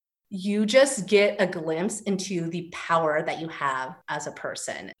you just get a glimpse into the power that you have as a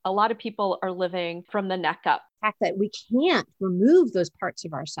person. A lot of people are living from the neck up. The fact that we can't remove those parts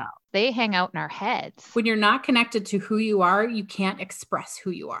of ourselves. They hang out in our heads. When you're not connected to who you are, you can't express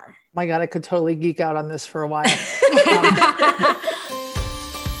who you are. My God, I could totally geek out on this for a while.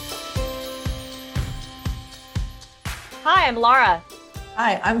 Hi, I'm Laura.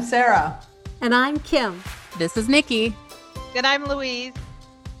 Hi, I'm Sarah. And I'm Kim. This is Nikki. And I'm Louise.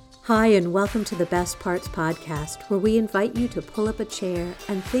 Hi, and welcome to the Best Parts Podcast, where we invite you to pull up a chair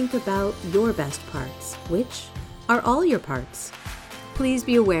and think about your best parts, which are all your parts. Please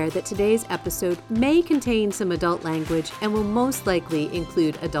be aware that today's episode may contain some adult language and will most likely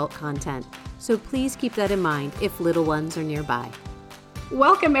include adult content. So please keep that in mind if little ones are nearby.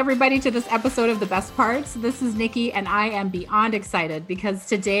 Welcome everybody to this episode of The Best Parts. This is Nikki and I am beyond excited because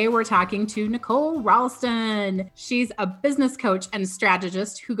today we're talking to Nicole Ralston. She's a business coach and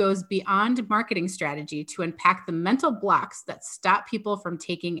strategist who goes beyond marketing strategy to unpack the mental blocks that stop people from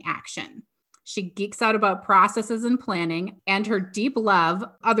taking action. She geeks out about processes and planning, and her deep love,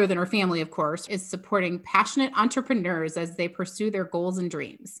 other than her family, of course, is supporting passionate entrepreneurs as they pursue their goals and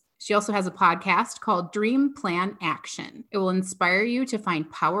dreams. She also has a podcast called Dream Plan Action. It will inspire you to find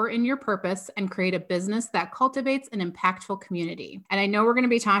power in your purpose and create a business that cultivates an impactful community. And I know we're going to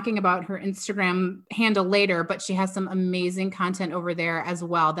be talking about her Instagram handle later, but she has some amazing content over there as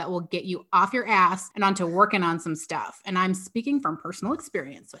well that will get you off your ass and onto working on some stuff. And I'm speaking from personal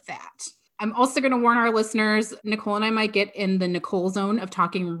experience with that. I'm also going to warn our listeners, Nicole and I might get in the Nicole zone of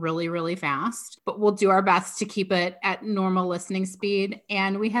talking really, really fast, but we'll do our best to keep it at normal listening speed.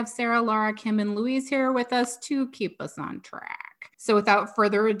 And we have Sarah, Laura, Kim, and Louise here with us to keep us on track. So without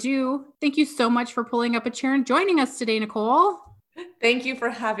further ado, thank you so much for pulling up a chair and joining us today, Nicole. Thank you for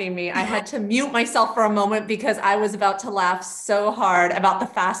having me. I had to mute myself for a moment because I was about to laugh so hard about the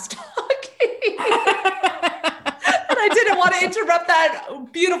fast talking. I didn't want to interrupt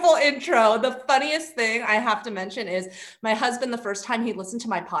that beautiful intro. The funniest thing I have to mention is my husband, the first time he listened to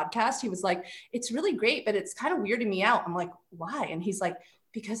my podcast, he was like, it's really great, but it's kind of weirding me out. I'm like, why? And he's like,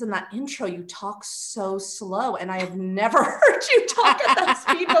 because in that intro, you talk so slow and I have never heard you talk at that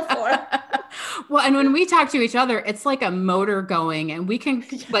speed before. Well, and when we talk to each other, it's like a motor going and we can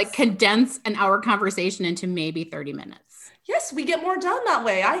like condense an hour conversation into maybe 30 minutes. Yes, we get more done that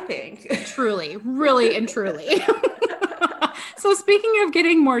way, I think. Truly, really and truly. So speaking of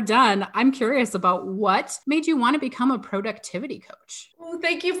getting more done, I'm curious about what made you want to become a productivity coach? Well,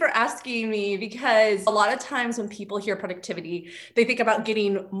 thank you for asking me, because a lot of times when people hear productivity, they think about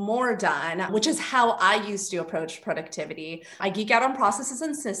getting more done, which is how I used to approach productivity. I geek out on processes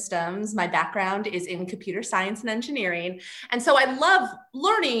and systems. My background is in computer science and engineering. And so I love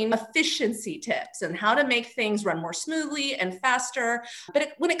learning efficiency tips and how to make things run more smoothly and faster. But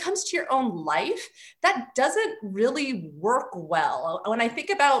when it comes to your own life, that doesn't really work well. When I think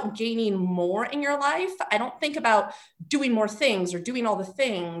about gaining more in your life, I don't think about doing more things or doing all the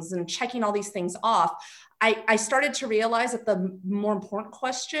things and checking all these things off. I started to realize that the more important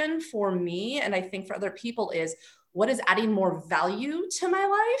question for me, and I think for other people, is what is adding more value to my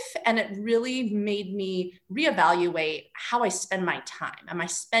life? And it really made me reevaluate how I spend my time. Am I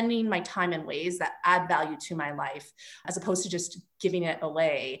spending my time in ways that add value to my life as opposed to just giving it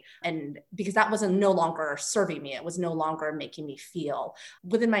away? And because that was no longer serving me, it was no longer making me feel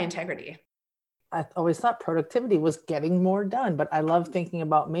within my integrity. I always thought productivity was getting more done, but I love thinking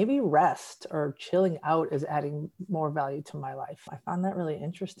about maybe rest or chilling out is adding more value to my life. I found that really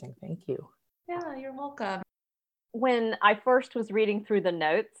interesting. Thank you. Yeah, you're welcome. When I first was reading through the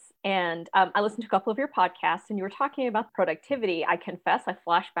notes and I listened to a couple of your podcasts and you were talking about productivity, I confess I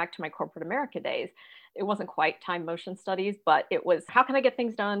flashed back to my corporate America days. It wasn't quite time motion studies, but it was how can I get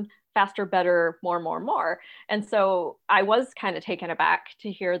things done faster, better, more. And so I was kind of taken aback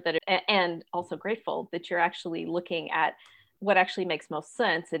to hear that, and also grateful that you're actually looking at what actually makes most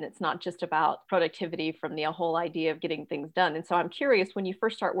sense. And it's not just about productivity from the whole idea of getting things done. And so I'm curious, when you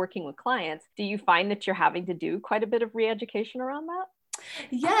first start working with clients, do you find that you're having to do quite a bit of re-education around that?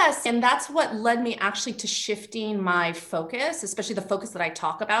 Yes. And that's what led me actually to shifting my focus, especially the focus that I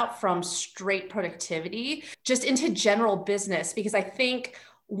talk about, from straight productivity just into general business. Because I think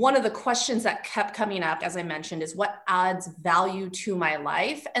one of the questions that kept coming up, as I mentioned, is what adds value to my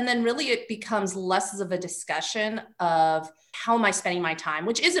life? And then really it becomes less of a discussion of how am I spending my time,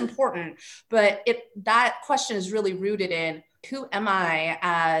 which is important, but that question is really rooted in who am I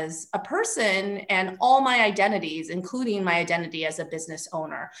as a person and all my identities, including my identity as a business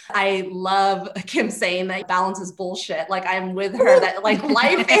owner. I love Kim saying that balance is bullshit. Like I'm with her, that like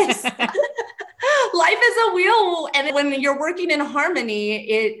life is Life is a wheel. And when you're working in harmony,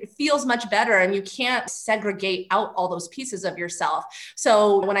 it feels much better and you can't segregate out all those pieces of yourself.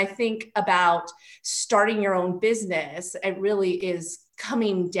 So when I think about starting your own business, it really is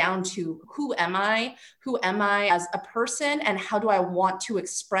coming down to who am I? Who am I as a person? And how do I want to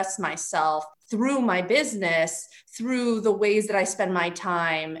express myself through my business, through the ways that I spend my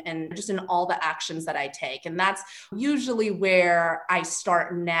time, and just in all the actions that I take. And that's usually where I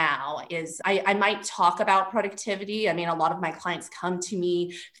start now is I might talk about productivity. I mean, a lot of my clients come to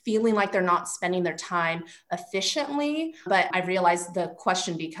me feeling like they're not spending their time efficiently, but I realized the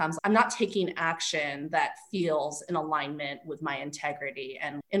question becomes, I'm not taking action that feels in alignment with my integrity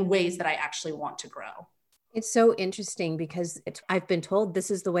and in ways that I actually want to grow. It's so interesting because I've been told this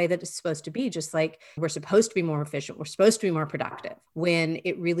is the way that it's supposed to be, just like we're supposed to be more efficient. We're supposed to be more productive, when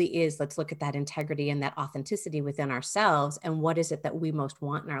it really is, let's look at that integrity and that authenticity within ourselves. And what is it that we most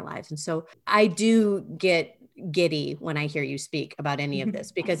want in our lives? And so I do get giddy when I hear you speak about any of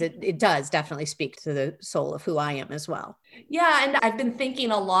this, because it does definitely speak to the soul of who I am as well. Yeah. And I've been thinking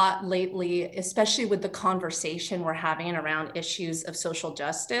a lot lately, especially with the conversation we're having around issues of social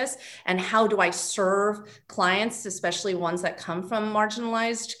justice and how do I serve clients, especially ones that come from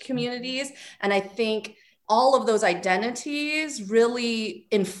marginalized communities. And I think all of those identities really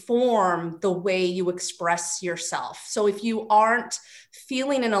inform the way you express yourself. So if you aren't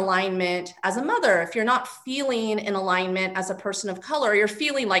feeling in alignment as a mother, if you're not feeling in alignment as a person of color, you're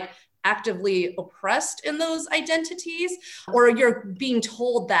feeling like actively oppressed in those identities, or you're being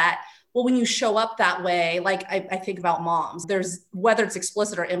told that, well, when you show up that way, like I think about moms, there's, whether it's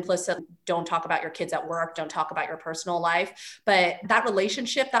explicit or implicit, don't talk about your kids at work, don't talk about your personal life, but that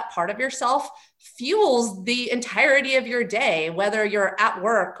relationship, that part of yourself fuels the entirety of your day, whether you're at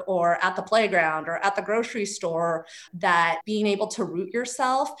work or at the playground or at the grocery store. That being able to root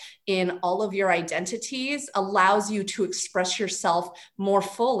yourself in all of your identities allows you to express yourself more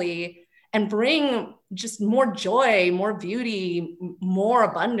fully and bring just more joy, more beauty, more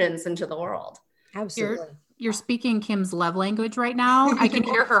abundance into the world. Absolutely. You're speaking Kim's love language right now. I can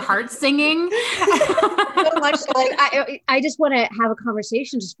hear her heart singing. So much so, like, I just want to have a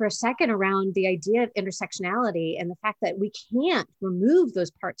conversation just for a second around the idea of intersectionality and the fact that we can't remove those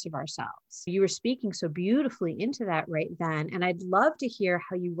parts of ourselves. You were speaking so beautifully into that right then. And I'd love to hear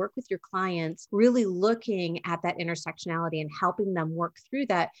how you work with your clients, really looking at that intersectionality and helping them work through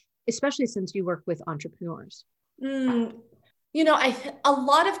that, especially since you work with entrepreneurs. You know, a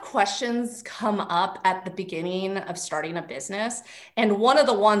lot of questions come up at the beginning of starting a business. And one of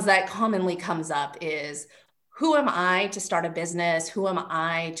the ones that commonly comes up is, who am I to start a business? Who am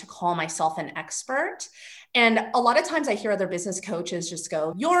I to call myself an expert? And a lot of times I hear other business coaches just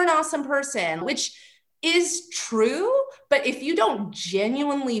go, you're an awesome person, which is true. But if you don't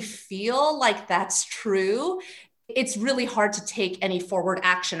genuinely feel like that's true, it's really hard to take any forward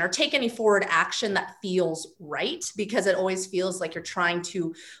action or take any forward action that feels right, because it always feels like you're trying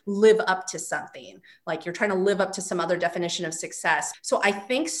to live up to something, like you're trying to live up to some other definition of success. So I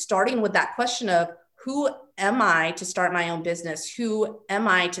think starting with that question of, who am I to start my own business? Who am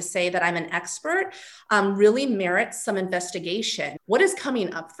I to say that I'm an expert? Really merits some investigation. What is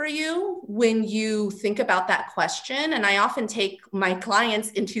coming up for you when you think about that question? And I often take my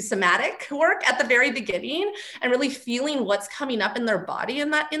clients into somatic work at the very beginning and really feeling what's coming up in their body in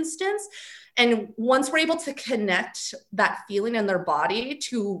that instance. And once we're able to connect that feeling in their body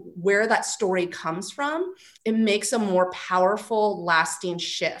to where that story comes from, it makes a more powerful, lasting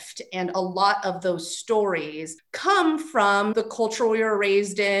shift. And a lot of those stories come from the culture we were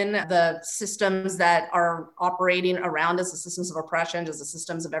raised in, the systems that are operating around us, the systems of oppression, just the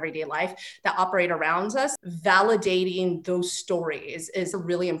systems of everyday life that operate around us. Validating those stories is a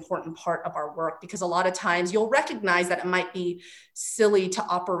really important part of our work, because a lot of times you'll recognize that it might be silly to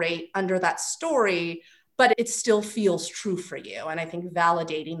operate under that story, but it still feels true for you. And I think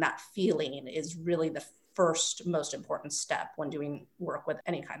validating that feeling is really the first most important step when doing work with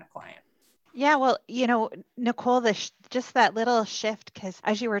any kind of client. Yeah, well, Nicole, just that little shift, because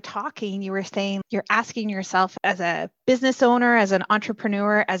as you were talking, you were saying you're asking yourself as a business owner, as an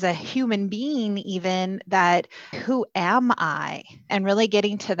entrepreneur, as a human being, even, that who am I? And really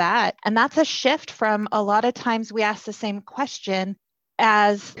getting to that. And that's a shift from a lot of times we ask the same question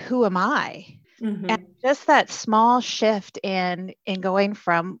as who am I? Mm-hmm. And just that small shift in going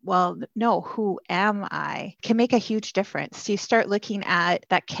from, well, no, who am I, can make a huge difference. You start looking at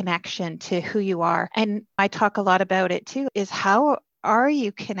that connection to who you are. And I talk a lot about it too, is how are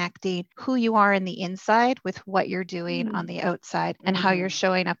you connecting who you are in the inside with what you're doing on the outside and how you're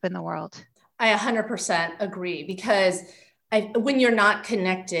showing up in the world? I 100% agree, because when you're not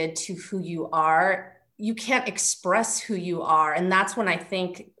connected to who you are, you can't express who you are. And that's when I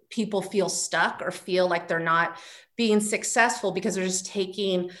think people feel stuck or feel like they're not being successful because they're just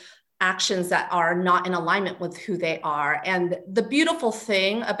taking actions that are not in alignment with who they are. And the beautiful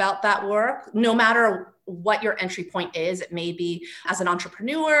thing about that work, no matter what your entry point is, it may be as an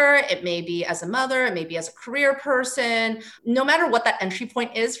entrepreneur, it may be as a mother, it may be as a career person, no matter what that entry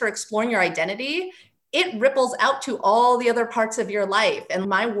point is for exploring your identity, it ripples out to all the other parts of your life. And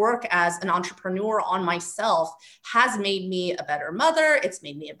my work as an entrepreneur on myself has made me a better mother. It's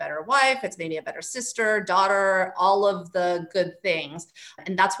made me a better wife. It's made me a better sister, daughter, all of the good things.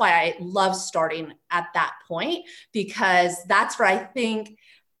 And that's why I love starting at that point, because that's where I think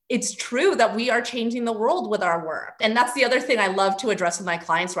it's true that we are changing the world with our work. And that's the other thing I love to address with my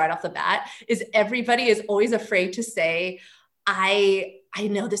clients right off the bat is everybody is always afraid to say, I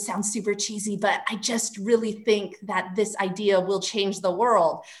know this sounds super cheesy, but I just really think that this idea will change the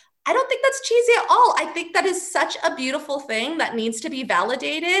world. I don't think that's cheesy at all. I think that is such a beautiful thing that needs to be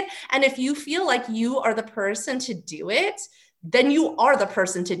validated. And if you feel like you are the person to do it, then you are the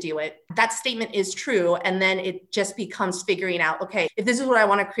person to do it. That statement is true. And then it just becomes figuring out, okay, if this is what I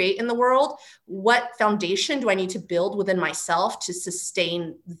want to create in the world, what foundation do I need to build within myself to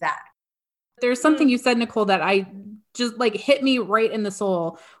sustain that? There's something you said, Nicole, that I just like hit me right in the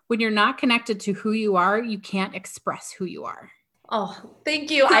soul. When you're not connected to who you are, you can't express who you are. Oh,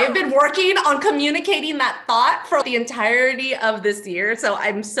 thank you. I have been working on communicating that thought for the entirety of this year. So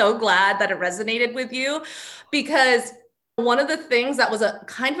I'm so glad that it resonated with you, because one of the things that was a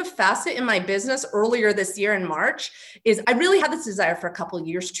kind of a facet in my business earlier this year in March is I really had this desire for a couple of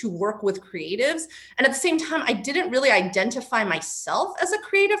years to work with creatives. And at the same time, I didn't really identify myself as a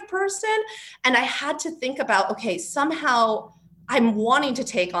creative person. And I had to think about, okay, somehow I'm wanting to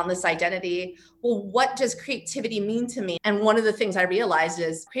take on this identity. Well, what does creativity mean to me? And one of the things I realized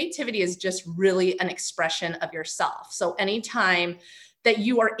is creativity is just really an expression of yourself. So anytime that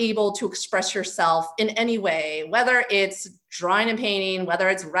you are able to express yourself in any way, whether it's drawing and painting, whether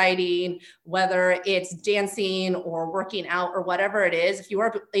it's writing, whether it's dancing or working out or whatever it is, if you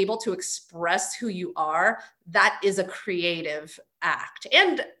are able to express who you are, that is a creative act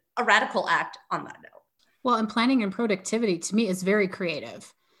and a radical act on that note. Well, and planning and productivity to me is very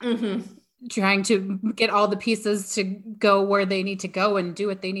creative. Mm-hmm. Trying to get all the pieces to go where they need to go and do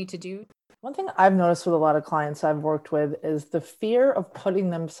what they need to do. One thing I've noticed with a lot of clients I've worked with is the fear of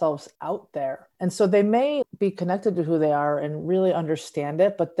putting themselves out there. And so they may be connected to who they are and really understand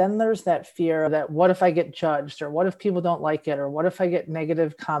it, but then there's that fear that what if I get judged, or what if people don't like it, or what if I get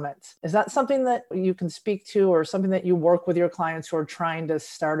negative comments? Is that something that you can speak to, or something that you work with your clients who are trying to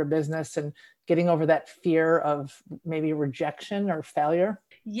start a business and getting over that fear of maybe rejection or failure?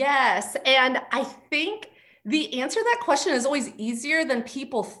 Yes. And I think the answer to that question is always easier than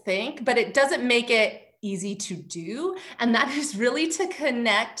people think, but it doesn't make it easy to do. And that is really to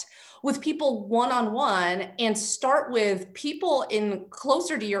connect with people one-on-one and start with people in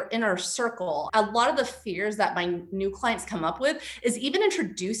closer to your inner circle. A lot of the fears that my new clients come up with is even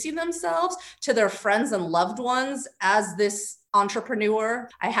introducing themselves to their friends and loved ones as this entrepreneur.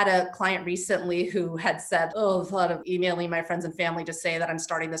 I had a client recently who had said, oh, the thought of emailing my friends and family to say that I'm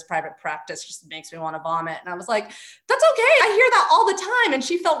starting this private practice just makes me want to vomit. And I was like, that's okay. I hear that all the time. And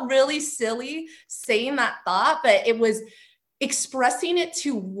she felt really silly saying that thought, but it was expressing it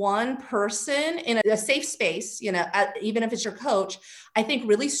to one person in a safe space, even if it's your coach, I think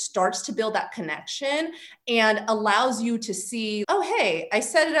really starts to build that connection and allows you to see, oh, hey, I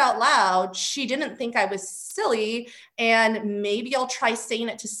said it out loud. She didn't think I was silly. And maybe I'll try saying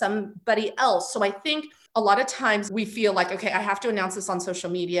it to somebody else. So I think a lot of times we feel like, okay, I have to announce this on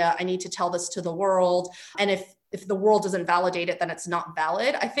social media. I need to tell this to the world. And if the world doesn't validate it, then it's not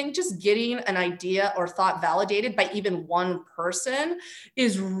valid. I think just getting an idea or thought validated by even one person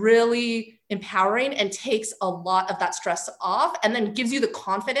is really empowering and takes a lot of that stress off, and then gives you the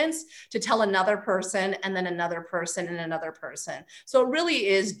confidence to tell another person and then another person and another person. So it really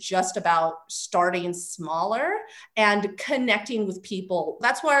is just about starting smaller and connecting with people.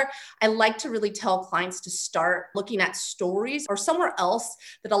 That's where I like to really tell clients to start looking at stories or somewhere else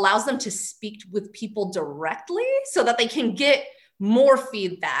that allows them to speak with people directly so that they can get more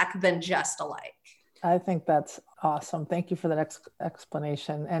feedback than just a like. I think that's awesome. Thank you for that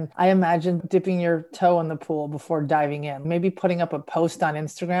explanation. And I imagine dipping your toe in the pool before diving in. Maybe putting up a post on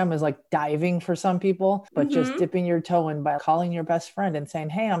Instagram is like diving for some people, but just dipping your toe in by calling your best friend and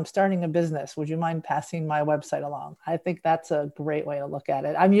saying, hey, I'm starting a business. Would you mind passing my website along? I think that's a great way to look at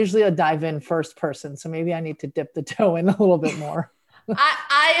it. I'm usually a dive in first person, so maybe I need to dip the toe in a little bit more.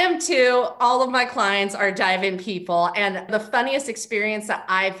 I am too. All of my clients are dive-in people. And the funniest experience that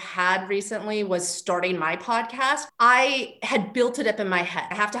I've had recently was starting my podcast. I had built it up in my head.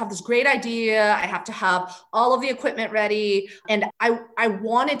 I have to have this great idea. I have to have all of the equipment ready. And I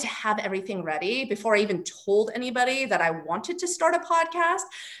wanted to have everything ready before I even told anybody that I wanted to start a podcast.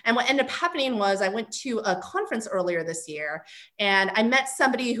 And what ended up happening was I went to a conference earlier this year and I met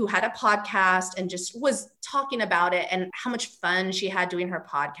somebody who had a podcast and just was talking about it and how much fun she had doing her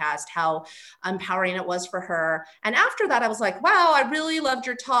podcast, how empowering it was for her. And after that, I was like, wow, I really loved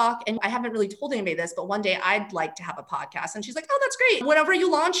your talk. And I haven't really told anybody this, but one day I'd like to have a podcast. And she's like, oh, that's great. Whenever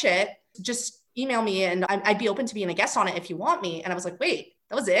you launch it, just email me and I'd be open to being a guest on it if you want me. And I was like, wait,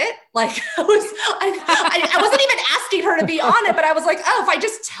 that was it? Like I wasn't even asking her to be on it, but I was like, oh, if I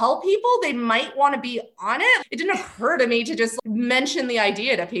just tell people they might want to be on it, it didn't occur to me to just mention the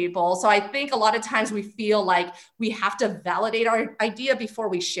idea to people. So I think a lot of times we feel like we have to validate our idea before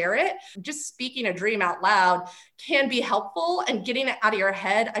we share it. Just speaking a dream out loud can be helpful, and getting it out of your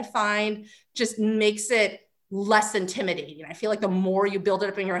head, I find, just makes it less intimidating. I feel like the more you build it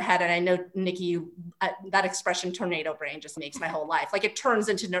up in your head, and I know, Nikki, that expression tornado brain just makes my whole life. Like it turns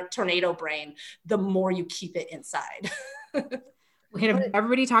into tornado brain the more you keep it inside.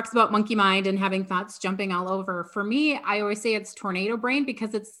 Everybody talks about monkey mind and having thoughts jumping all over. For me, I always say it's tornado brain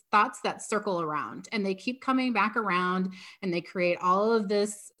because it's thoughts that circle around and they keep coming back around and they create all of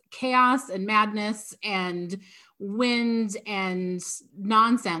this chaos and madness and wind and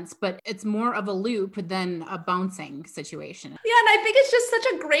nonsense, but it's more of a loop than a bouncing situation. Yeah, and I think it's just such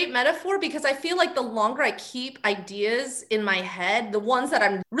a great metaphor because I feel like the longer I keep ideas in my head, the ones that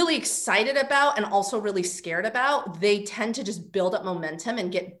I'm really excited about and also really scared about, they tend to just build up momentum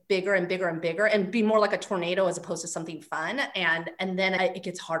and get bigger and bigger and bigger and be more like a tornado as opposed to something fun. And then it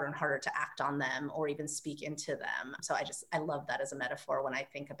gets harder and harder to act on them or even speak into them. So I love that as a metaphor when I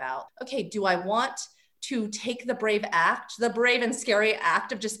think about, okay, do I want to take the brave and scary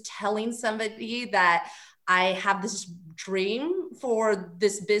act of just telling somebody that I have this dream for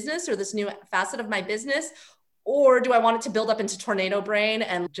this business or this new facet of my business? Or do I want it to build up into tornado brain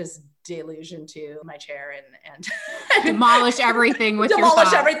and just deluge into my chair and demolish everything with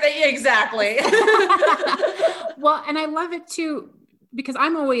demolish everything? Exactly. Well, and I love it too, because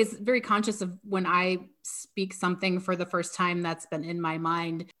I'm always very conscious of when I speak something for the first time that's been in my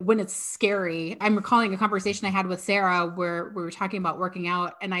mind, when it's scary. I'm recalling a conversation I had with Sarah where we were talking about working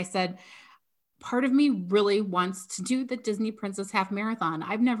out. And I said, part of me really wants to do the Disney Princess Half Marathon.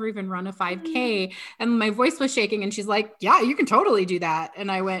 I've never even run a 5K. And my voice was shaking and she's like, yeah, you can totally do that.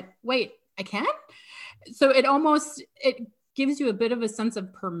 And I went, wait, I can? So it gives you a bit of a sense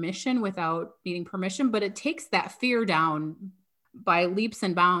of permission without needing permission, but it takes that fear down by leaps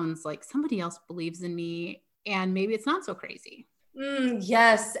and bounds. Like somebody else believes in me and maybe it's not so crazy.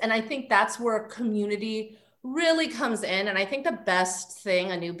 Yes. And I think that's where community really comes in. And I think the best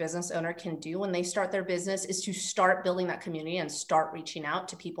thing a new business owner can do when they start their business is to start building that community and start reaching out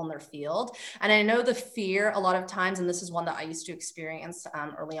to people in their field. And I know the fear a lot of times, and this is one that I used to experience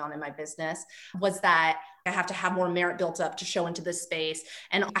early on in my business, was that I have to have more merit built up to show into this space.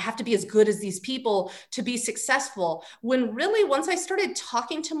 And I have to be as good as these people to be successful. When really, once I started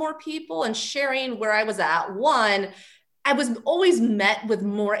talking to more people and sharing where I was at, I was always met with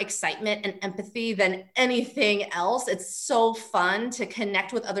more excitement and empathy than anything else. It's so fun to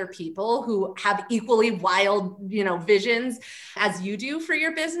connect with other people who have equally wild, visions as you do for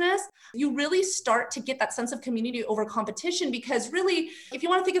your business. You really start to get that sense of community over competition, because really, if you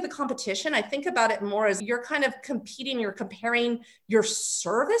want to think of the competition, I think about it more as you're kind of competing, you're comparing your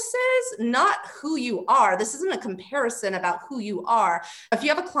services, not who you are. This isn't a comparison about who you are. If you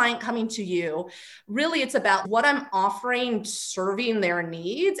have a client coming to you, really it's about what I'm offering, serving their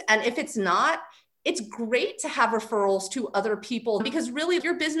needs. And if it's not, it's great to have referrals to other people, because really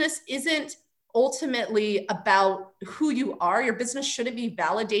your business isn't ultimately about who you are. Your business shouldn't be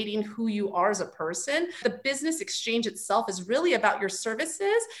validating who you are as a person. The business exchange itself is really about your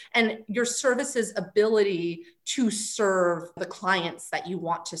services and your services ability to serve the clients that you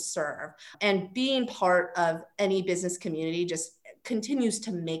want to serve. And being part of any business community just continues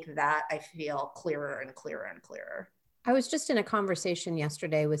to make that, I feel, clearer and clearer and clearer. I was just in a conversation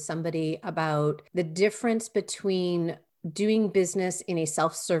yesterday with somebody about the difference between doing business in a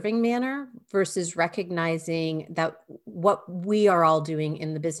self-serving manner versus recognizing that what we are all doing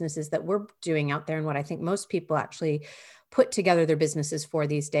in the businesses that we're doing out there, and what I think most people actually put together their businesses for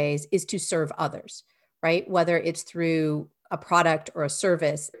these days, is to serve others, right? Whether it's through a product or a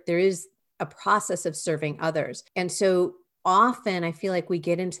service, there is a process of serving others. And so often I feel like we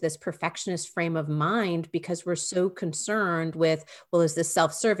get into this perfectionist frame of mind because we're so concerned with, well, is this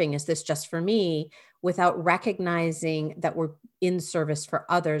self-serving? Is this just for me? Without recognizing that we're in service for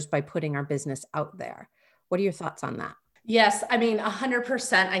others by putting our business out there. What are your thoughts on that? Yes, I mean,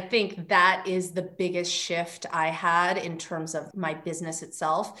 100%. I think that is the biggest shift I had in terms of my business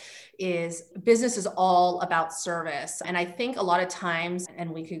itself. Is business is all about service. And I think a lot of times,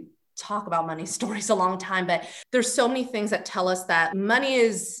 and we could talk about money stories a long time, but there's so many things that tell us that money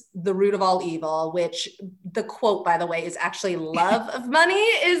is the root of all evil, which the quote, by the way, is actually love of money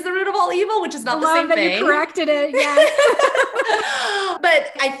is the root of all evil, which is not the same that thing. You corrected it. Yes.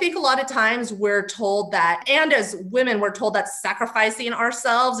 But I think a lot of times we're told that, and as women, we're told that sacrificing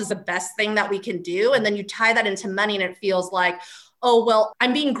ourselves is the best thing that we can do. And then you tie that into money and it feels like, oh, well,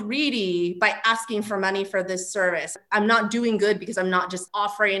 I'm being greedy by asking for money for this service. I'm not doing good because I'm not just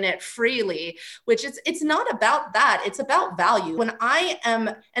offering it freely, which it's not about that. It's about value. When I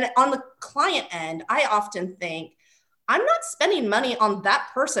am, and on the client end, I often think, I'm not spending money on that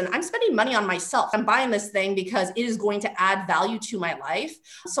person. I'm spending money on myself. I'm buying this thing because it is going to add value to my life.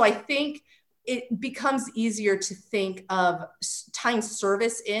 So I think it becomes easier to think of tying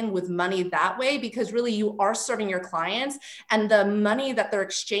service in with money that way, because really you are serving your clients, and the money that they're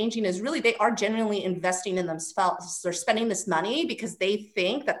exchanging is really, they are genuinely investing in themselves. They're spending this money because they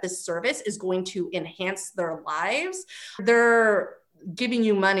think that this service is going to enhance their lives. They're giving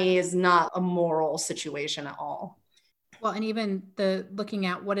you money is not a moral situation at all. Well, and even the looking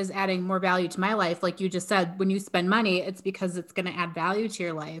at what is adding more value to my life, like you just said, when you spend money, it's because it's going to add value to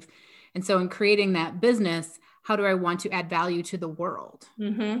your life. And so in creating that business, how do I want to add value to the world?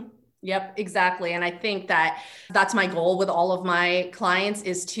 Mm-hmm. Yep, exactly. And I think that that's my goal with all of my clients,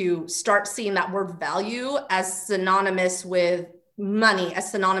 is to start seeing that word value as synonymous with money,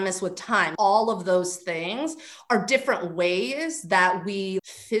 as synonymous with time. All of those things are different ways that we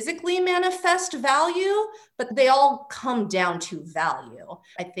physically manifest value, but they all come down to value.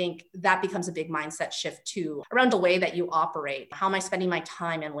 I think that becomes a big mindset shift too, around the way that you operate. How am I spending my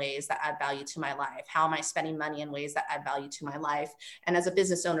time in ways that add value to my life? How am I spending money in ways that add value to my life? And as a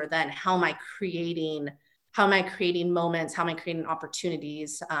business owner, then how am I creating moments? How am I creating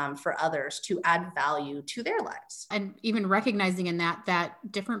opportunities for others to add value to their lives? And even recognizing in that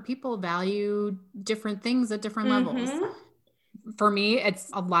different people value different things at different levels. For me, it's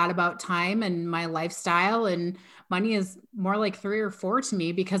a lot about time and my lifestyle, and money is more like 3 or 4 to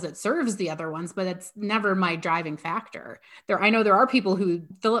me because it serves the other ones, but it's never my driving factor. I know there are people who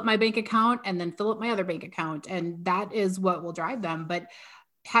fill up my bank account and then fill up my other bank account, and that is what will drive them. But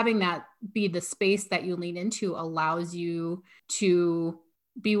having that be the space that you lean into allows you to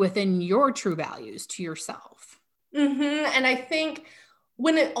be within your true values to yourself. And I think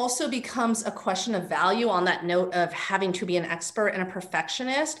when it also becomes a question of value, on that note of having to be an expert and a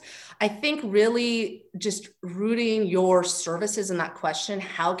perfectionist, I think really just rooting your services in that question,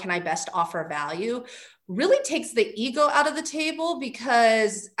 how can I best offer value, really takes the ego out of the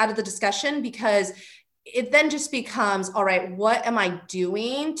discussion, because it then just becomes, all right, what am I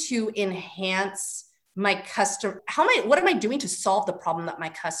doing to enhance my customer? What am I doing to solve the problem that my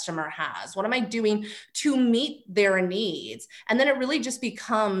customer has? What am I doing to meet their needs? And then it really just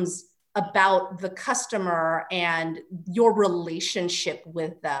becomes about the customer and your relationship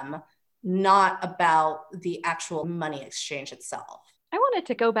with them, not about the actual money exchange itself. I wanted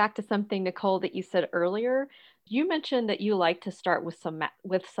to go back to something, Nicole, that you said earlier. You mentioned that you like to start with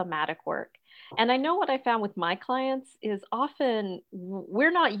somatic work. And I know what I found with my clients is often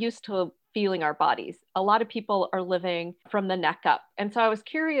we're not used to feeling our bodies. A lot of people are living from the neck up. And so I was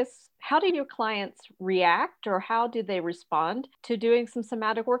curious, how do your clients react, or how do they respond to doing some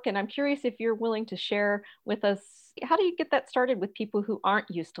somatic work? And I'm curious if you're willing to share with us, how do you get that started with people who aren't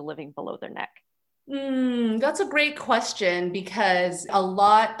used to living below their neck? That's a great question, because a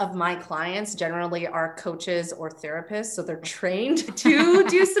lot of my clients generally are coaches or therapists, so they're trained to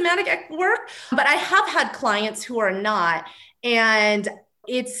do somatic work. But I have had clients who are not, and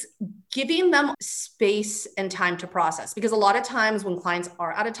it's giving them space and time to process, because a lot of times when clients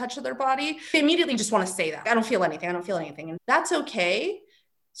are out of touch with their body, they immediately just want to say that I don't feel anything. And that's okay.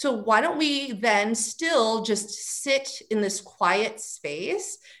 So why don't we then still just sit in this quiet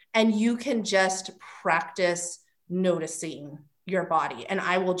space, and you can just practice noticing your body. And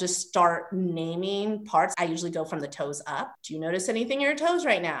I will just start naming parts. I usually go from the toes up. Do you notice anything in your toes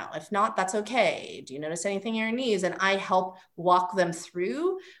right now? If not, that's okay. Do you notice anything in your knees? And I help walk them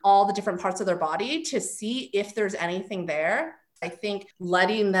through all the different parts of their body to see if there's anything there. I think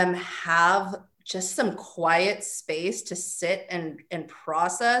letting them have just some quiet space to sit and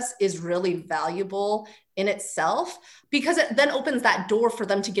process is really valuable in itself, because it then opens that door for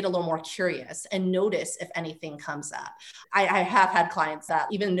them to get a little more curious and notice if anything comes up. I have had clients that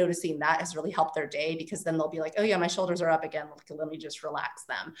even noticing that has really helped their day, because then they'll be like, oh yeah, my shoulders are up again. Let me just relax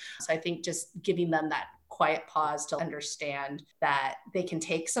them. So I think just giving them that quiet pause to understand that they can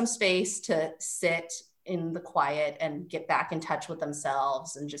take some space to sit in the quiet and get back in touch with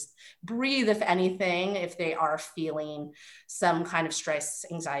themselves and just breathe, if anything, if they are feeling some kind of stress,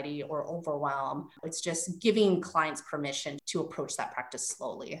 anxiety, or overwhelm. It's just giving clients permission to approach that practice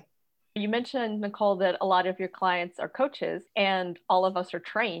slowly. You mentioned, Nicole, that a lot of your clients are coaches and all of us are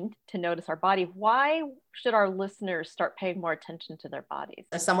trained to notice our body. Why should our listeners start paying more attention to their bodies?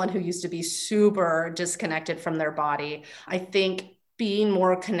 As someone who used to be super disconnected from their body, I think being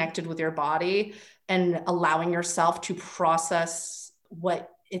more connected with your body and allowing yourself to process what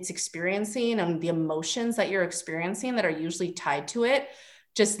it's experiencing and the emotions that you're experiencing that are usually tied to it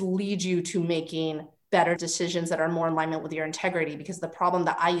just lead you to making better decisions that are more in alignment with your integrity. Because the problem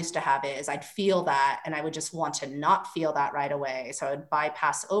that I used to have is I'd feel that and I would just want to not feel that right away. So I would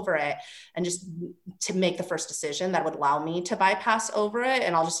bypass over it, and just to make the first decision that would allow me to bypass over it.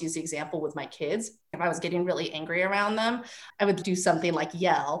 And I'll just use the example with my kids. If I was getting really angry around them, I would do something like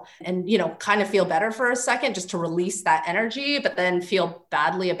yell and, kind of feel better for a second just to release that energy, but then feel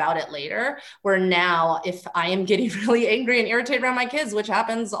badly about it later. Where now, if I am getting really angry and irritated around my kids, which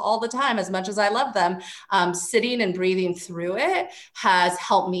happens all the time, as much as I love them, sitting and breathing through it has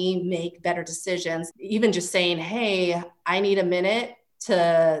helped me make better decisions. Even just saying, hey, I need a minute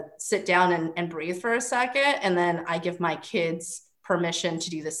to sit down and breathe for a second. And then I give my kids permission to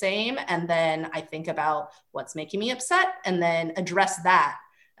do the same. And then I think about what's making me upset and then address that,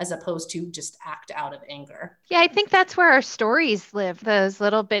 as opposed to just act out of anger. Yeah, I think that's where our stories live. Those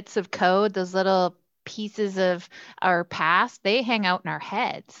little bits of code, those little pieces of our past, they hang out in our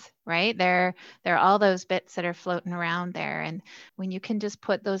heads, right? They're all those bits that are floating around there. And when you can just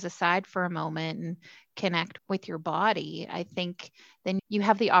put those aside for a moment and connect with your body, I think then you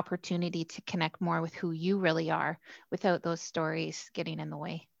have the opportunity to connect more with who you really are without those stories getting in the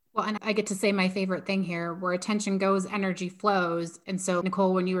way. Well, and I get to say my favorite thing here: where attention goes, energy flows. And so,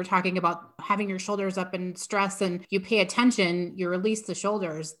 Nicole, when you were talking about having your shoulders up and stress and you pay attention, you release the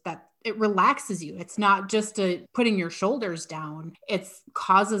shoulders, that it relaxes you. It's not just putting your shoulders down. It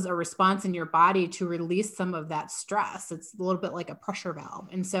causes a response in your body to release some of that stress. It's a little bit like a pressure valve.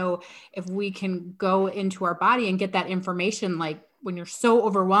 And so if we can go into our body and get that information, like when you're so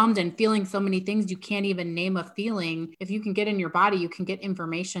overwhelmed and feeling so many things, you can't even name a feeling. If you can get in your body, you can get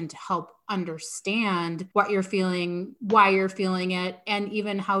information to help understand what you're feeling, why you're feeling it, and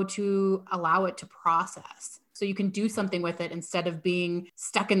even how to allow it to process. So you can do something with it instead of being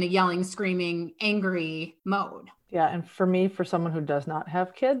stuck in the yelling, screaming, angry mode. Yeah. And for me, for someone who does not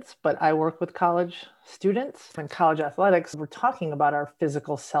have kids, but I work with college students and college athletics, we're talking about our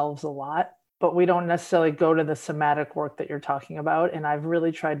physical selves a lot, but we don't necessarily go to the somatic work that you're talking about. And I've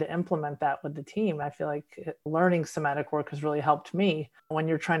really tried to implement that with the team. I feel like learning somatic work has really helped me. When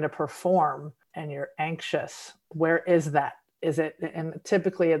you're trying to perform and you're anxious, where is that? Is it, and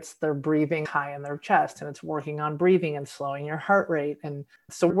typically it's they're breathing high in their chest, and it's working on breathing and slowing your heart rate. And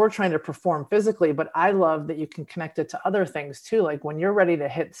so we're trying to perform physically, but I love that you can connect it to other things too. Like when you're ready to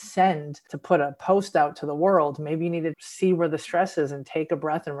hit send to put a post out to the world, maybe you need to see where the stress is and take a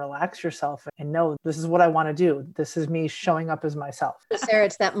breath and relax yourself and know this is what I want to do. This is me showing up as myself. Sarah,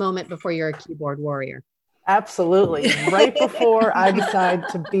 it's that moment before you're a keyboard warrior. Absolutely. Right before I decide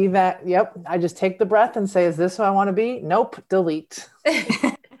to be that, I just take the breath and say, is this who I want to be? Nope, delete.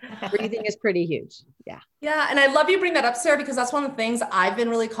 Breathing is pretty huge. Yeah. Yeah. And I love you bring that up, Sarah, because that's one of the things I've been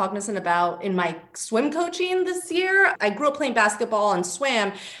really cognizant about in my swim coaching this year. I grew up playing basketball and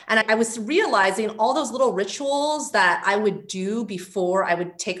swam, and I was realizing all those little rituals that I would do before I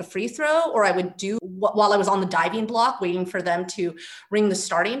would take a free throw, or I would do while I was on the diving block, waiting for them to ring the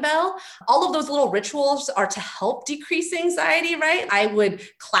starting bell. All of those little rituals are to help decrease anxiety, right? I would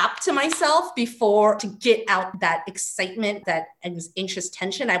clap to myself before to get out that excitement, that anxious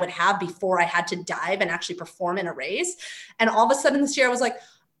tension I would have before I had to dive and actually perform in a race. And all of a sudden this year I was like,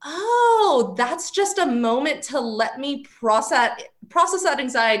 oh, that's just a moment to let me process that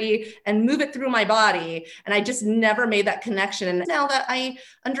anxiety and move it through my body. And I just never made that connection. And now that I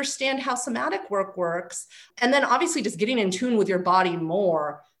understand how somatic work works, and then obviously just getting in tune with your body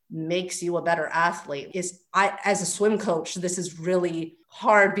more makes you a better athlete. As a swim coach, this is really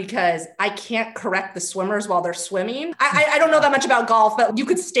hard because I can't correct the swimmers while they're swimming. I don't know that much about golf, but you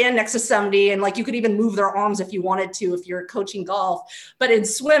could stand next to somebody and like you could even move their arms if you wanted to, if you're coaching golf. But in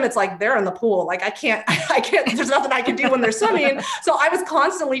swim, it's like they're in the pool. Like I can't, there's nothing I can do when they're swimming. So I was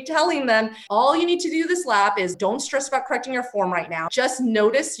constantly telling them, all you need to do this lap is don't stress about correcting your form right now. Just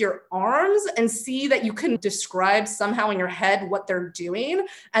notice your arms and see that you can describe somehow in your head what they're doing.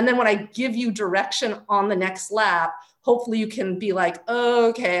 And then when I give you direction on the next lap, hopefully you can be like, oh,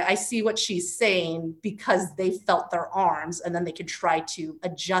 okay, I see what she's saying because they felt their arms, and then they could try to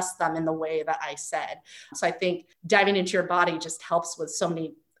adjust them in the way that I said. So I think diving into your body just helps with so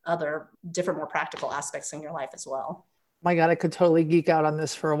many other different, more practical aspects in your life as well. My God, I could totally geek out on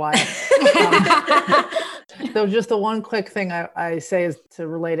this for a while. So just the one quick thing I say is to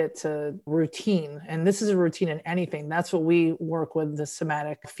relate it to routine. And this is a routine in anything. That's what we work with, the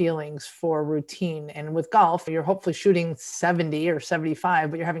somatic feelings for routine. And with golf, you're hopefully shooting 70 or 75,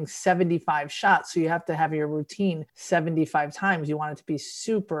 but you're having 75 shots. So you have to have your routine 75 times. You want it to be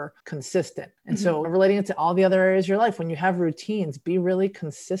super consistent. And so relating it to all the other areas of your life, when you have routines, be really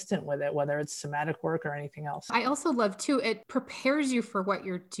consistent with it, whether it's somatic work or anything else. I also love too, it prepares you for what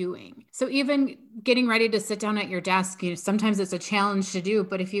you're doing. So even getting ready to sit down at your desk, sometimes it's a challenge to do,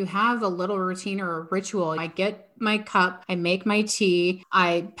 but if you have a little routine or a ritual, I get my cup, I make my tea,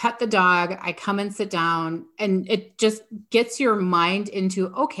 I pet the dog, I come and sit down, and it just gets your mind into,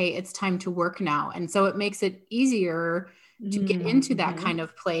 okay, it's time to work now. And so it makes it easier to get into that kind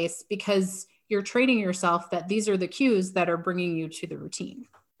of place because you're training yourself that these are the cues that are bringing you to the routine.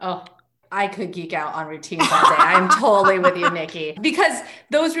 Oh, I could geek out on routines all day. I'm totally with you, Nikki, because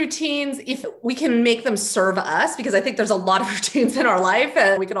those routines, if we can make them serve us, because I think there's a lot of routines in our life,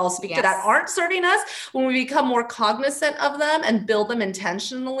 and we can all speak to that, aren't serving us. When we become more cognizant of them and build them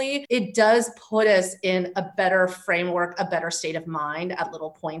intentionally, it does put us in a better framework, a better state of mind at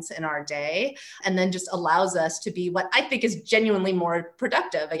little points in our day, and then just allows us to be what I think is genuinely more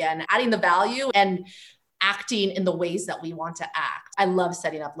productive. Again, adding the value and acting in the ways that we want to act. I love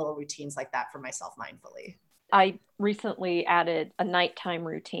setting up little routines like that for myself mindfully. I recently added a nighttime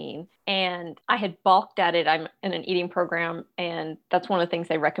routine and I had balked at it. I'm in an eating program and that's one of the things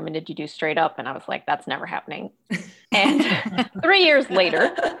they recommended you do straight up. And I was like, that's never happening. And 3 years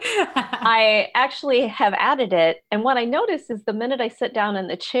later, I actually have added it. And what I notice is the minute I sit down in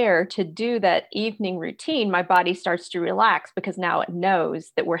the chair to do that evening routine, my body starts to relax because now it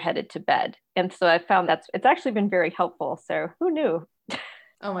knows that we're headed to bed. And so I found it's actually been very helpful. So who knew?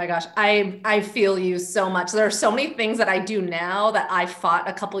 Oh my gosh, I feel you so much. There are so many things that I do now that I fought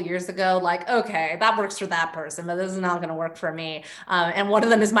a couple years ago, like, okay, that works for that person, but this is not going to work for me. And one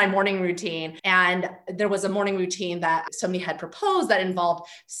of them is my morning routine. And there was a morning routine that somebody had proposed that involved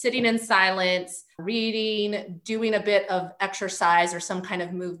sitting in silence, reading, doing a bit of exercise or some kind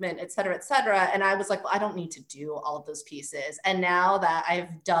of movement, et cetera, et cetera. And I was like, well, I don't need to do all of those pieces. And now that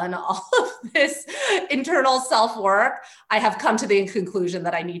I've done all of this internal self-work, I have come to the conclusion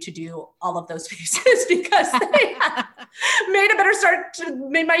that I need to do all of those pieces because they have made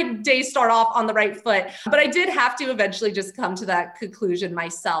my day start off on the right foot. But I did have to eventually just come to that conclusion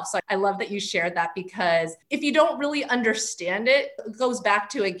myself. So I love that you shared that, because if you don't really understand it, it goes back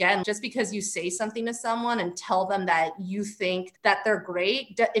to, again, just because you say something to someone and tell them that you think that they're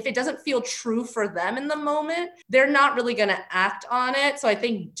great, if it doesn't feel true for them in the moment, they're not really going to act on it. So I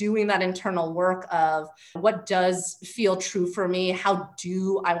think doing that internal work of what does feel true for me, how do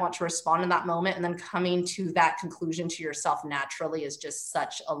I want to respond in that moment, and then coming to that conclusion to yourself naturally is just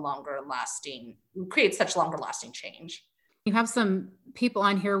creates such longer lasting change. You have some people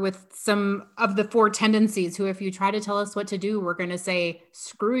on here with some of the 4 tendencies who, if you try to tell us what to do, we're going to say,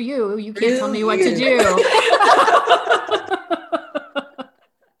 screw you. You can't tell me what to do.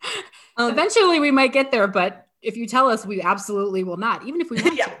 Eventually we might get there, but if you tell us, we absolutely will not, even if we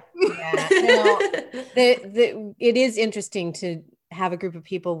want to. It is interesting to have a group of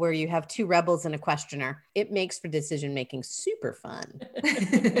people where you have 2 rebels and a questioner. It makes for decision-making super fun.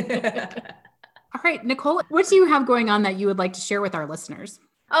 All right, Nicole, what do you have going on that you would like to share with our listeners?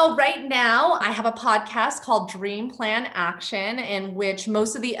 Oh, right now I have a podcast called Dream Plan Action, in which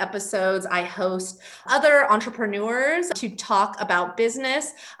most of the episodes I host other entrepreneurs to talk about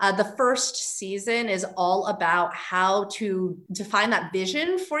business. The first season is all about how to define that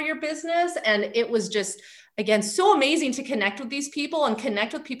vision for your business. And it was just, again, so amazing to connect with these people and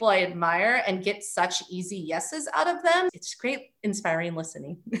connect with people I admire and get such easy yeses out of them. It's great, inspiring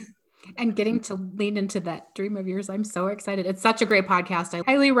listening. and getting to lean into that dream of yours. I'm so excited. It's such a great podcast. I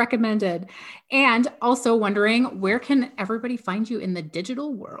highly recommend it. And also wondering, where can everybody find you in the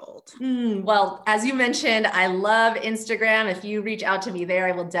digital world? Well, as you mentioned, I love Instagram. If you reach out to me there,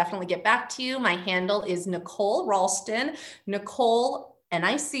 I will definitely get back to you. My handle is Nicole Ralston, Nicole Nicole, then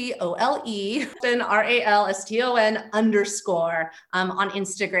Ralston _ on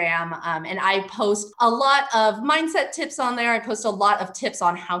Instagram. And I post a lot of mindset tips on there. I post a lot of tips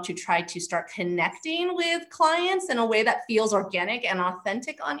on how to try to start connecting with clients in a way that feels organic and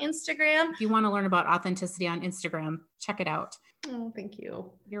authentic on Instagram. If you want to learn about authenticity on Instagram, check it out. Oh, thank you.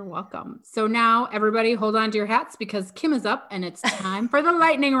 You're welcome. So now everybody hold on to your hats because Kim is up and it's time for the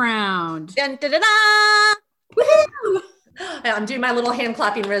lightning round. Dun, da, da, da. Woohoo! I'm doing my little hand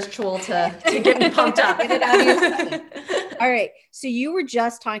clapping ritual to get me pumped up. All right. So you were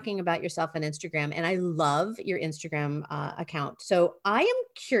just talking about yourself on Instagram, and I love your Instagram account. So I am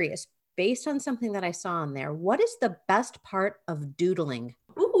curious, based on something that I saw on there, what is the best part of doodling?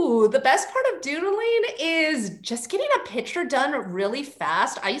 Ooh, the best part of doodling is just getting a picture done really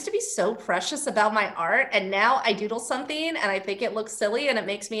fast. I used to be so precious about my art, and now I doodle something and I think it looks silly and it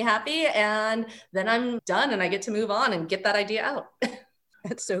makes me happy. And then I'm done and I get to move on and get that idea out.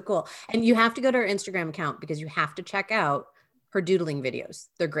 That's so cool. And you have to go to her Instagram account because you have to check out her doodling videos.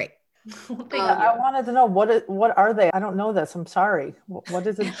 They're great. Well, thank you. I wanted to know what are they? I don't know this. I'm sorry. What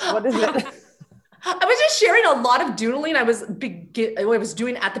is it? What is it? I was just sharing a lot of doodling I was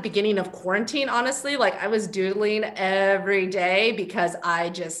doing at the beginning of quarantine, honestly. Like I was doodling every day because I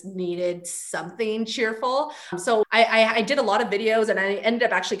just needed something cheerful. So I did a lot of videos and I ended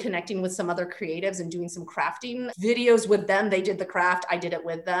up actually connecting with some other creatives and doing some crafting videos with them. They did the craft. I did it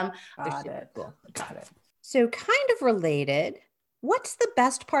with them. Got it. So kind of related, what's the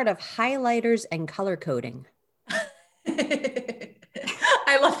best part of highlighters and color coding?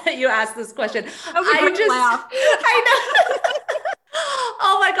 I love that you asked this question. Laugh. I know.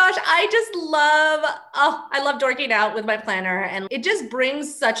 Oh my gosh. I love dorking out with my planner, and it just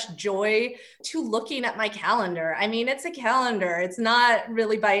brings such joy to looking at my calendar. I mean, it's a calendar. It's not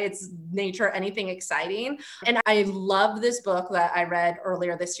really by its nature anything exciting. And I love this book that I read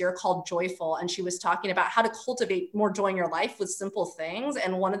earlier this year called Joyful. And she was talking about how to cultivate more joy in your life with simple things.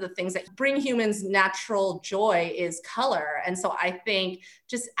 And one of the things that bring humans natural joy is color. And so I think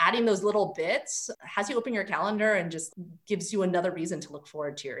just adding those little bits has you open your calendar and just gives you another reason to look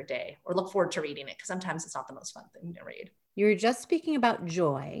forward to your day or look forward to reading it, because sometimes it's not the most fun thing to read. You were just speaking about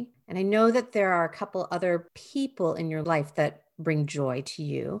joy, and I know that there are a couple other people in your life that bring joy to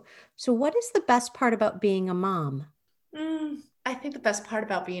you. So what is the best part about being a mom? I think the best part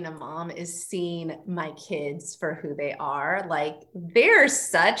about being a mom is seeing my kids for who they are. Like, they're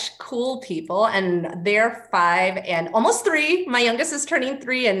such cool people, and they're 5 and almost 3. My youngest is turning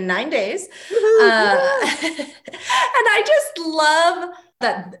 3 in 9 days. And I just love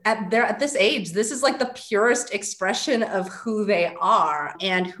that at this age, this is like the purest expression of who they are,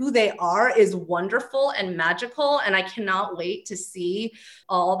 and who they are is wonderful and magical. And I cannot wait to see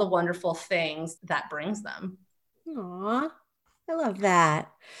all the wonderful things that brings them. Aw, I love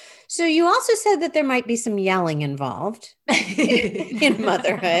that. So you also said that there might be some yelling involved in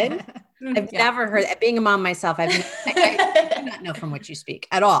motherhood. I've never heard that. Being a mom myself, I do not know from what you speak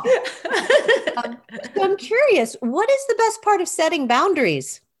at all. So I'm curious, what is the best part of setting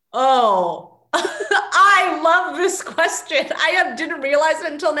boundaries? Oh, I love this question. I didn't realize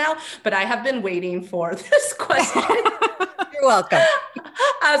it until now, but I have been waiting for this question. You're welcome.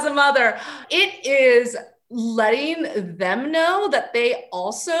 As a mother, it is letting them know that they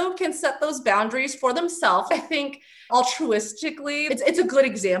also can set those boundaries for themselves. I think altruistically, it's a good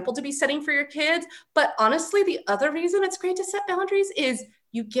example to be setting for your kids. But honestly, the other reason it's great to set boundaries is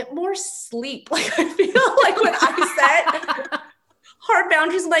you get more sleep. Like, I feel like when I set hard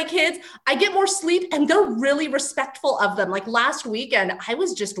boundaries with my kids, I get more sleep and they're really respectful of them. Like last weekend, I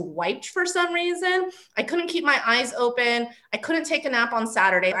was just wiped for some reason. I couldn't keep my eyes open. I couldn't take a nap on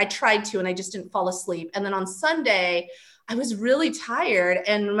Saturday. I tried to, and I just didn't fall asleep. And then on Sunday, I was really tired.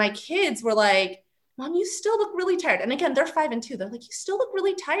 And my kids were like, Mom, you still look really tired. And again, they're 5 and 2. They're like, you still look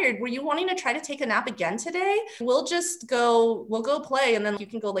really tired. Were you wanting to try to take a nap again today? We'll go play. And then you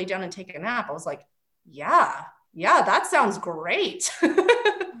can go lay down and take a nap. I was like, yeah, that sounds great.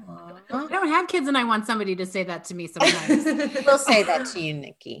 I don't have kids and I want somebody to say that to me sometimes. We'll say that to you,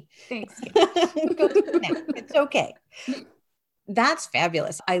 Nikki. Thanks. It's okay. That's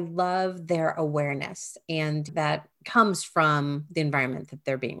fabulous. I love their awareness, and that comes from the environment that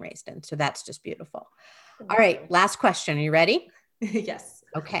they're being raised in. So that's just beautiful. All right. Last question. Are you ready? Yes.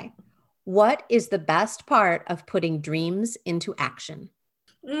 Okay. What is the best part of putting dreams into action?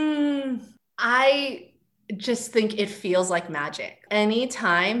 I just think it feels like magic.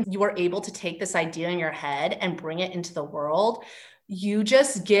 Anytime you are able to take this idea in your head and bring it into the world, you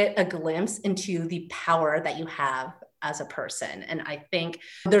just get a glimpse into the power that you have as a person. And I think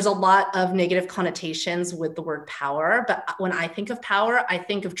there's a lot of negative connotations with the word power, but when I think of power, I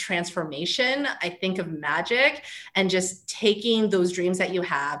think of transformation, I think of magic, and just taking those dreams that you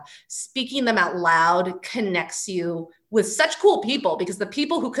have, speaking them out loud connects you with such cool people, because the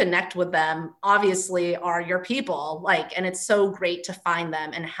people who connect with them obviously are your people. And it's so great to find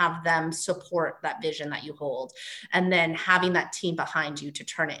them and have them support that vision that you hold. And then having that team behind you to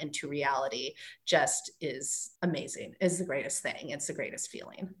turn it into reality just is amazing, is the greatest thing. It's the greatest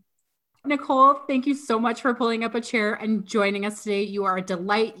feeling. Nicole, thank you so much for pulling up a chair and joining us today. You are a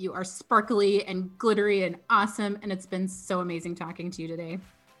delight. You are sparkly and glittery and awesome. And it's been so amazing talking to you today.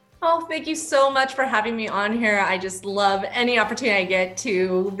 Oh, thank you so much for having me on here. I just love any opportunity I get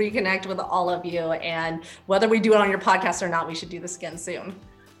to reconnect with all of you. And whether we do it on your podcast or not, we should do this again soon.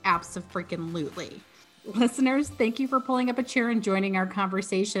 Abso-freaking-lutely. Listeners, thank you for pulling up a chair and joining our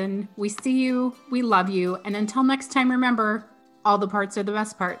conversation. We see you, we love you, and until next time, remember, all the parts are the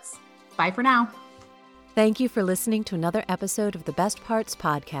best parts. Bye for now. Thank you for listening to another episode of the Best Parts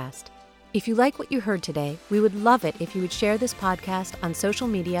Podcast. If you like what you heard today, we would love it if you would share this podcast on social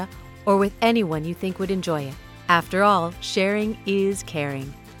media or with anyone you think would enjoy it. After all, sharing is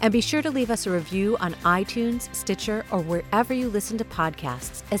caring. And be sure to leave us a review on iTunes, Stitcher, or wherever you listen to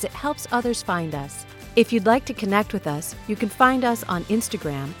podcasts, as it helps others find us. If you'd like to connect with us, you can find us on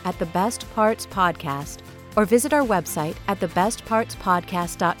Instagram at The Best Parts Podcast or visit our website at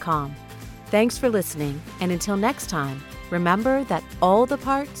thebestpartspodcast.com. Thanks for listening, and until next time, remember that all the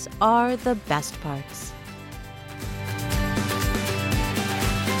parts are the best parts.